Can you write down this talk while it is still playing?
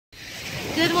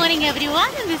Good morning everyone,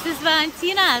 and this is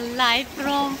Valentina live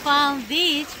from Palm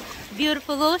Beach.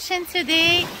 Beautiful ocean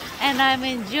today, and I'm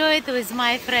enjoying it with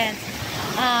my friends.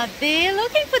 They're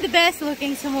looking for the best,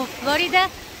 looking to move Florida.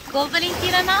 Call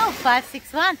Valentina now,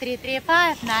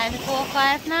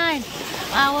 561-335-9459.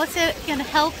 I also can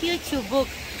help you to book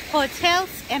hotels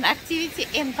and activity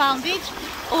in Palm Beach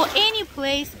or any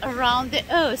place around the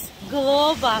earth.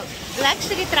 Global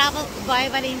luxury travel by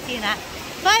Valentina.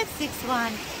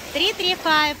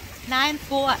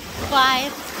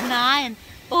 561-335-9459.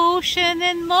 Ocean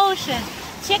in motion.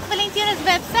 Check Valentina's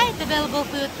website, available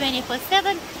for you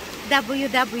 24/7,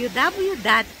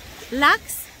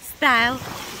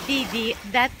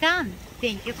 www.luxstylepd.com.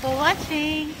 Thank you for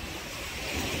watching.